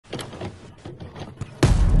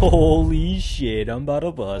Holy shit, I'm about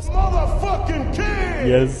to bust. Motherfucking king!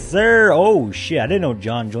 Yes, sir. Oh shit, I didn't know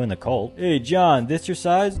John joined the cult. Hey, John, this your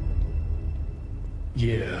size?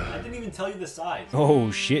 Yeah. I didn't even tell you the size. Oh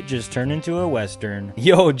shit, just turned into a Western.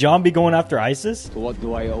 Yo, John be going after ISIS? To what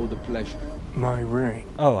do I owe the pleasure? My ring.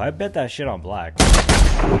 Oh, I bet that shit on black.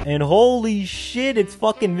 And holy shit, it's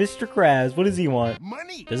fucking Mr. Krabs. What does he want?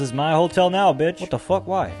 Money! This is my hotel now, bitch. What the fuck?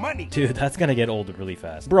 Why? Money! Dude, that's gonna get old really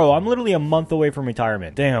fast. Bro, I'm literally a month away from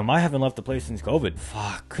retirement. Damn, I haven't left the place since COVID.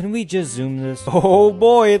 Fuck, couldn't we just zoom this? Oh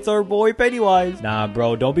boy, it's our boy Pennywise. Nah,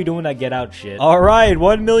 bro, don't be doing that get out shit. Alright,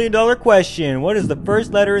 $1 million question. What is the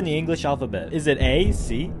first letter in the English alphabet? Is it A,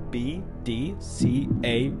 C, B, D, C,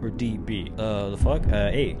 A, or D, B? The fuck?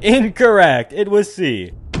 A. Incorrect. It was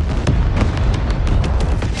C.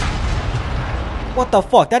 What the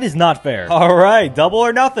fuck? That is not fair. All right, double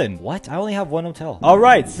or nothing. What? I only have one hotel. All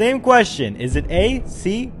right, same question. Is it A,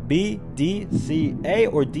 C, B, D, C, A,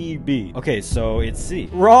 or D, B? Okay, so it's C.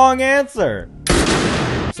 Wrong answer.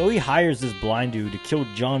 So he hires this blind dude to kill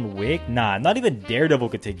John Wick? Nah, not even Daredevil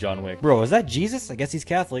could take John Wick. Bro, is that Jesus? I guess he's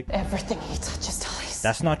Catholic. Everything he touches dies.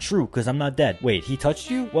 That's not true, because I'm not dead. Wait, he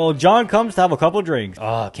touched you? Well, John comes to have a couple drinks.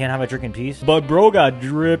 Can't have a drink in peace. But bro got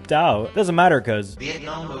dripped out. Doesn't matter, because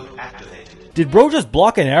Vietnam mode activated. did bro just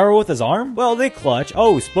block an arrow with his arm? Well, they clutch.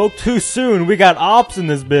 Oh, spoke too soon. We got ops in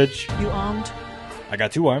this bitch. You armed? I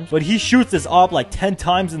got 2 arms. But he shoots this op like 10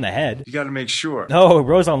 times in the head. You gotta make sure. Oh,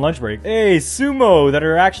 bro's on lunch break. Hey, sumo that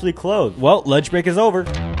are actually clothed. Well, lunch break is over.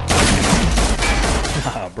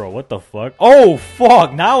 Bro, what the fuck? Oh,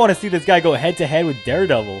 fuck. Now I want to see this guy go head to head with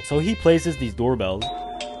Daredevil. So he places these doorbells.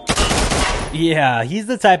 Yeah, he's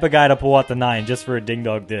the type of guy to pull out the 9 just for a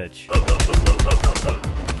ding-dong ditch.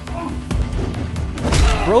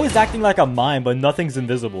 Bro is acting like a mime, but nothing's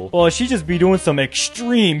invisible. Well, she just be doing some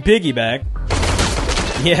extreme piggyback.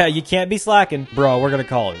 Yeah, you can't be slacking. Bro, we're gonna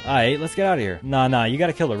call it. Alright, let's get out of here. Nah, you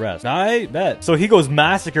gotta kill the rest. Alright, bet. So he goes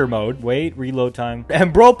massacre mode. Wait, reload time.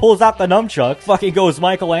 And bro pulls out the nunchuck. Fucking goes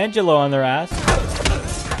Michelangelo on their ass.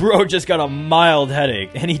 Bro just got a mild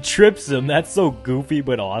headache. And he trips him. That's so goofy,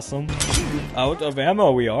 but awesome. Out of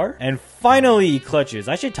ammo we are. And finally he clutches.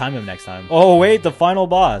 I should time him next time. Oh, wait, the final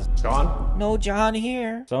boss. John? No John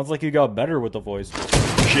here. Sounds like you got better with the voice.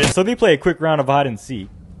 Shit. So they play a quick round of hide and seek.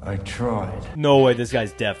 I tried. No way, this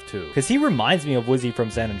guy's deaf too. Because he reminds me of Wizzy from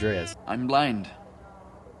San Andreas. I'm blind.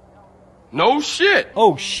 No shit!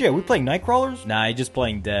 Oh shit, we playing Nightcrawlers? Nah, he's just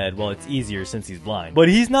playing dead. Well, it's easier since he's blind. But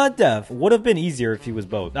he's not deaf. Would have been easier if he was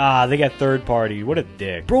both. Ah, they got third party. What a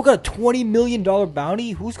dick. Bro got a $20 million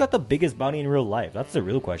bounty? Who's got the biggest bounty in real life? That's the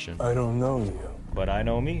real question. I don't know you. But I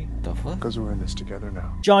know me. The fuck? Because we're in this together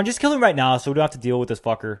now. John, just kill him right now so we don't have to deal with this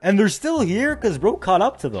fucker. And they're still here because bro caught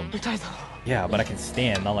up to them. Yeah, but I can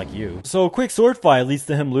stand, not like you. So a quick sword fight leads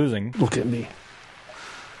to him losing. Look at me.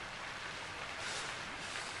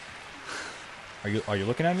 Are you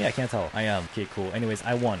looking at me? I can't tell. I am. Okay, cool. Anyways,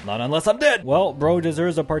 I won. Not unless I'm dead. Well, bro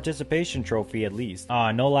deserves a participation trophy at least.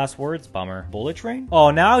 No last words. Bummer. Bullet train? Oh,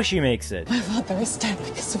 now she makes it. My father is dead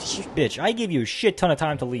because of you. Bitch, I gave you a shit ton of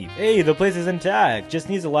time to leave. Hey, the place is intact. Just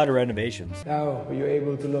needs a lot of renovations. Now, were you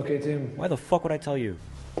able to locate him? Why the fuck would I tell you?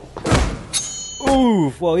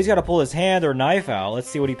 Oof, well, he's got to pull his hand or knife out. Let's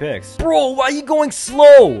see what he picks. Bro, why are you going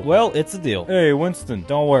slow? Well, it's a deal. Hey, Winston,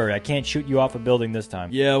 don't worry. I can't shoot you off a building this time.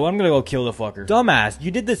 Yeah, well, I'm gonna go kill the fucker. Dumbass, you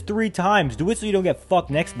did this 3 times. Do it so you don't get fucked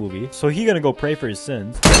next movie. So he gonna go pray for his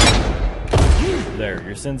sins. There,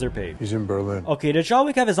 your sins are paid. He's in Berlin. Okay, does John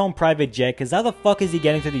Wick have his own private jet? Because how the fuck is he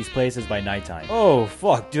getting to these places by nighttime? Oh,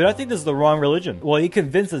 fuck, dude, I think this is the wrong religion. Well, he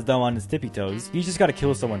convinces them on his tippy toes. He's just gotta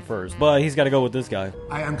kill someone first. But he's gotta go with this guy.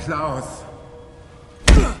 I am Klaus.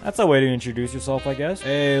 That's a way to introduce yourself, I guess.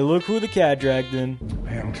 Hey, look who the cat dragged in.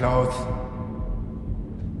 I am Klaus.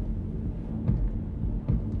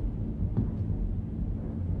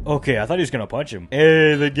 Okay, I thought he was gonna punch him.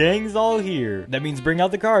 Hey, the gang's all here. That means bring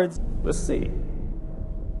out the cards. Let's see.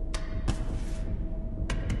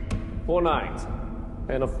 4 9s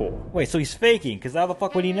and a 4. Wait, so he's faking, because how the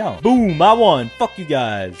fuck would he know? Boom, I won. Fuck you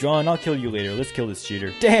guys. John, I'll kill you later. Let's kill this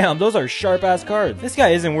cheater. Damn, those are sharp-ass cards. This guy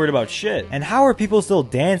isn't worried about shit. And how are people still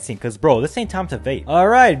dancing? Because, bro, this ain't time to vape.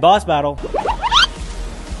 Alright, boss battle.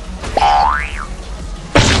 I'm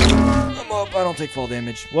up. I don't take fall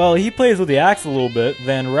damage. Well, he plays with the axe a little bit.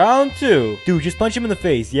 Then round 2. Dude, just punch him in the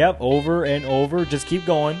face. Yep, over and over. Just keep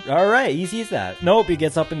going. Alright, easy as that. Nope, he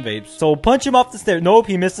gets up and vapes. So punch him off the stairs. Nope,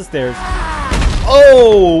 he missed the stairs.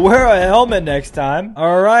 Oh, wear a helmet next time.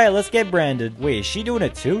 Alright, let's get branded. Wait, is she doing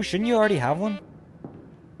it too? Shouldn't you already have one?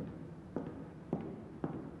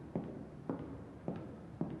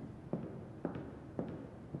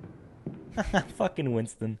 Fucking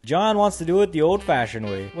Winston. John wants to do it the old-fashioned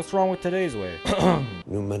way. What's wrong with today's way?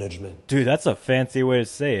 New management. Dude, that's a fancy way to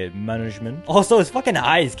say it. Management. Also, his fucking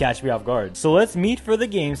eyes catch me off guard. So let's meet for the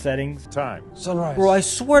game settings. Time. Sunrise. Bro, I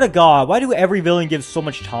swear to God, why do every villain give so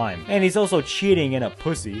much time? And he's also cheating and a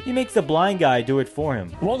pussy. He makes the blind guy do it for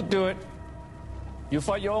him. Won't do it. You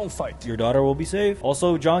fight your own fight. Your daughter will be safe.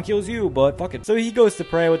 Also, John kills you, but fuck it. So he goes to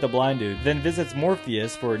pray with the blind dude, then visits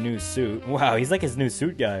Morpheus for a new suit. Wow, he's like his new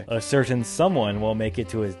suit guy. A certain someone will make it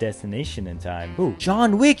to his destination in time. Who?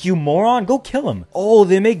 John Wick, you moron. Go kill him. Oh,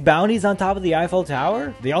 they make bounties on top of the Eiffel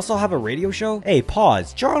Tower? They also have a radio show? Hey,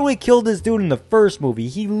 pause. John Wick killed this dude in the first movie.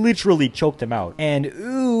 He literally choked him out. And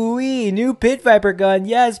ooh-wee, new pit viper gun.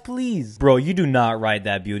 Yes, please. Bro, you do not ride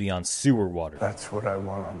that beauty on sewer water. That's what I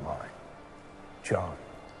want on mine. John.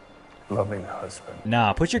 Loving husband.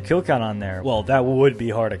 Nah, put your kill count on there. Well, that would be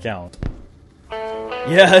hard to count.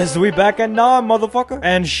 Yes, we back at Nam, motherfucker.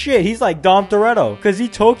 And shit, he's like Dom Toretto, cause he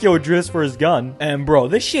Tokyo drifts for his gun. And bro,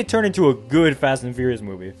 this shit turned into a good Fast and Furious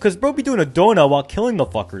movie. Cause bro be doing a donut while killing the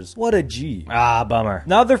fuckers. What a G. Ah, bummer.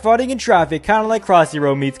 Now they're fighting in traffic, kinda like Crossy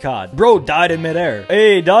Road meets COD. Bro died in midair.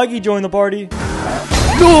 Hey, doggy joined the party.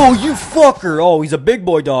 No, you fucker. Oh, he's a big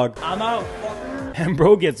boy dog. I'm out. And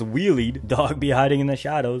bro gets wheelied. Dog be hiding in the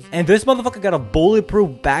shadows. And this motherfucker got a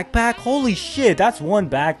bulletproof backpack? Holy shit, that's one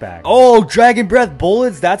backpack. Oh, Dragon Breath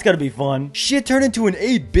bullets? That's gotta be fun. Shit turned into an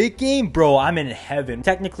 8-bit game? Bro, I'm in heaven.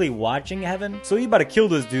 Technically watching heaven. So you about to kill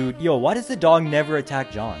this dude. Yo, why does the dog never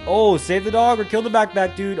attack John? Oh, save the dog or kill the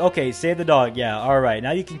backpack dude? Okay, save the dog. Yeah, alright.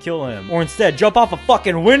 Now you can kill him. Or instead, jump off a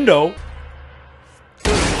fucking window.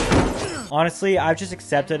 Honestly, I've just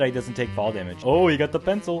accepted he doesn't take fall damage. Oh, he got the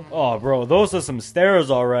pencil. Oh, bro, those are some stairs,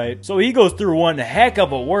 all right. So he goes through one heck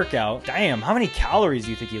of a workout. Damn, how many calories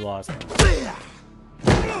do you think he lost?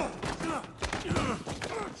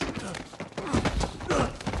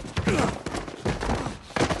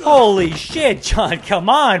 Holy shit, John, come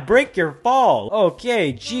on, break your fall.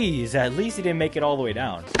 Okay, geez, at least he didn't make it all the way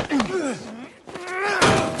down.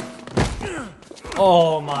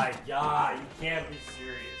 Oh my God, you can't be serious.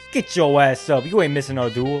 Get your ass up. You ain't missing no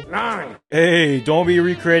duel. 9. Hey, don't be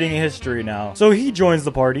recreating history now. So he joins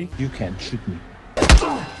the party. You can't shoot me.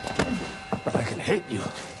 But I can hit you,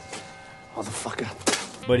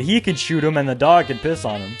 motherfucker. But he can shoot him and the dog can piss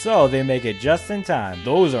on him. So they make it just in time.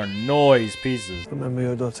 Those are noise pieces. Remember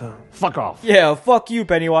your daughter. Fuck off. Yeah, fuck you,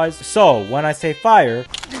 Pennywise. So, when I say fire...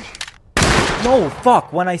 No,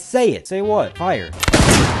 fuck, when I say it. Say what? Fire.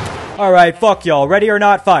 Alright, fuck y'all. Ready or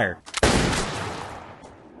not, fire.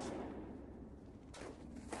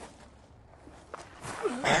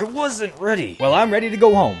 I wasn't ready. Well, I'm ready to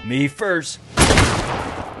go home. Me first.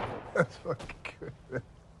 That's fucking good.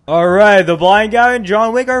 Alright, the blind guy and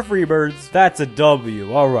John Wick are freebirds. That's a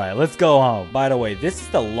W. Alright, let's go home. By the way, this is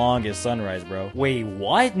the longest sunrise, bro. Wait,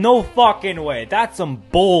 what? No fucking way. That's some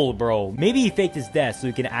bull, bro. Maybe he faked his death so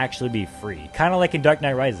he can actually be free. Kind of like in Dark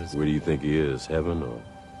Knight Rises. Where do you think he is? Heaven or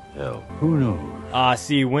hell? Who knows? Ah,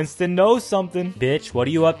 see, Winston knows something. Bitch, what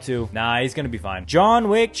are you up to? Nah, he's gonna be fine. John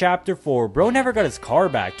Wick Chapter 4. Bro never got his car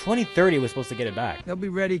back. 2030 was supposed to get it back. They'll be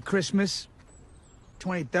ready Christmas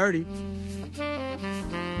 2030.